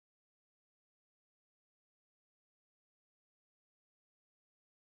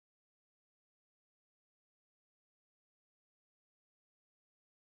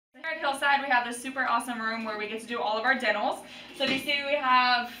Here at Hillside, we have this super awesome room where we get to do all of our dentals. So you see we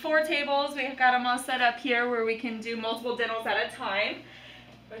have 4 tables. We've got them all set up here where we can do multiple dentals at a time,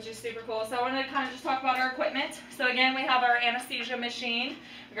 which is super cool. So I wanted to kind of just talk about our equipment. So again, we have our anesthesia machine.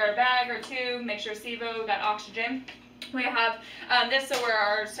 We got a bag or 2, make sure SIVO, we got oxygen. We have this, so where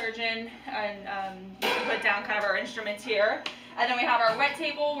our surgeon and we can put down kind of our instruments here. And then we have our wet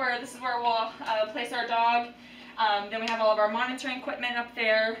table, where this is where we'll place our dog. Then we have all of our monitoring equipment up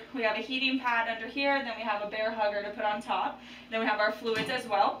there. We have a heating pad under here. Then we have a bear hugger to put on top. Then we have our fluids as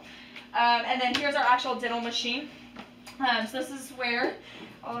well. And then here's our actual dental machine. So this is where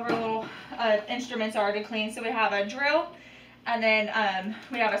all of our little instruments are to clean. So we have a drill, and then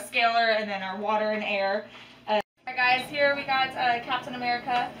we have a scaler, and then our water and air. Alright guys, here we got Captain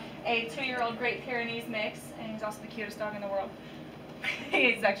America, a 2-year-old Great Pyrenees mix, and he's also the cutest dog in the world.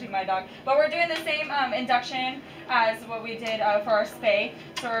 He's actually my dog. But we're doing the same induction as what we did for our spay.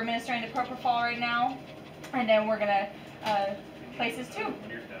 So we're administering the propofol right now, and then we're going to place his tube.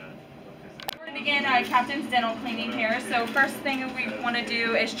 We're going to begin Captain's dental cleaning here. So first thing we want to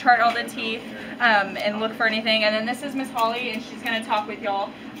do is chart all the teeth and look for anything. And then this is Miss Holly, and she's going to talk with y'all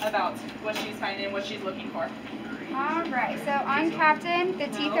about what she's finding and what she's looking for. Alright, so on Captain, the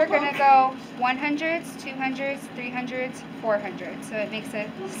teeth are going to go 100s, 200s, 300s, 400s. So it makes a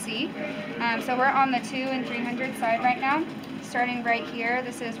C. So we're on the 2 and 300 side right now. Starting right here,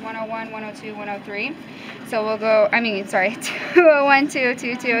 this is 101, 102, 103. So we'll go, 201,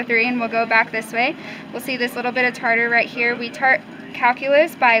 202, 203, and we'll go back this way. We'll see this little bit of tartar right here. We tart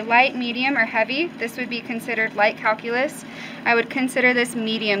calculus by light, medium, or heavy. This would be considered light calculus. I would consider this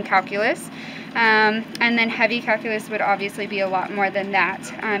medium calculus. And then heavy calculus would obviously be a lot more than that.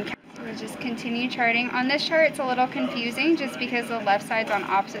 So we'll just continue charting. On this chart, it's a little confusing just because the left side's on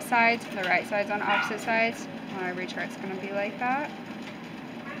opposite sides, the right side's on opposite sides. Well, every chart's going to be like that.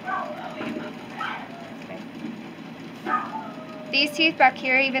 Okay. These teeth back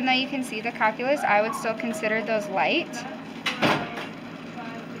here, even though you can see the calculus, I would still consider those light.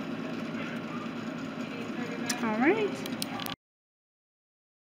 All right.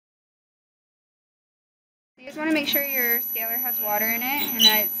 You just want to make sure your scaler has water in it and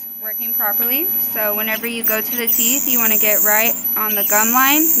that it's working properly. So whenever you go to the teeth, you want to get right on the gum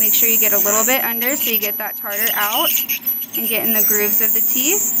line. Make sure you get a little bit under so you get that tartar out and get in the grooves of the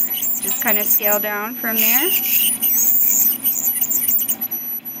teeth. Just kind of scale down from there.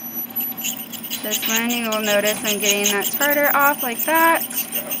 This one you will notice I'm getting that tartar off like that.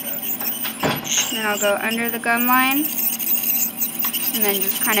 Then I'll go under the gum line and then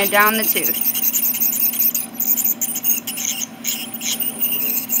just kind of down the tooth.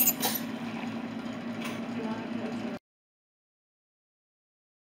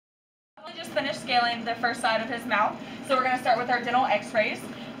 Finished scaling the first side of his mouth, so we're going to start with our dental x-rays.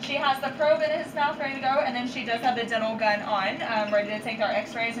 She has the probe in his mouth ready to go, and then she does have the dental gun on, ready to take our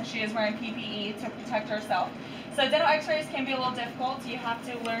x-rays, and she is wearing PPE to protect herself. So dental x-rays can be a little difficult. You have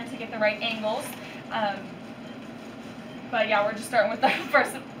to learn to get the right angles. But yeah, we're just starting with the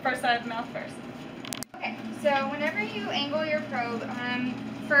first side of the mouth first. Okay, so whenever you angle your probe,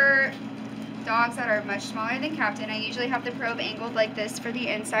 for dogs that are much smaller than Captain, I usually have the probe angled like this for the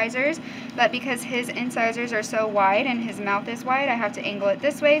incisors, but because his incisors are so wide and his mouth is wide, I have to angle it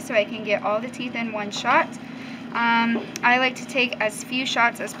this way so I can get all the teeth in one shot. I like to take as few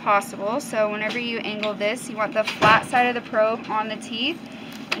shots as possible, so whenever you angle this, you want the flat side of the probe on the teeth,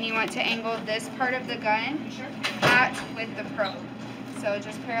 and you want to angle this part of the gun flat with the probe. So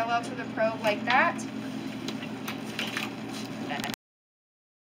just parallel to the probe like that.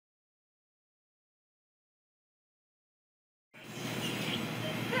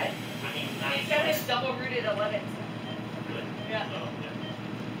 He's got his double-rooted 11. Yeah.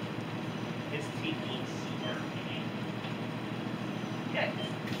 His teeth look super clean. Good.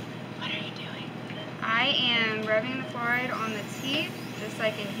 What are you doing? I am rubbing the fluoride on the teeth. Just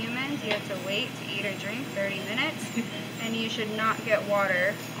like in humans, you have to wait to eat or drink 30 minutes, and you should not get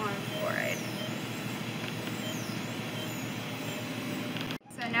water on fluoride.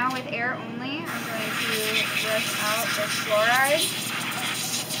 So now with air only, I'm going to brush out the fluoride.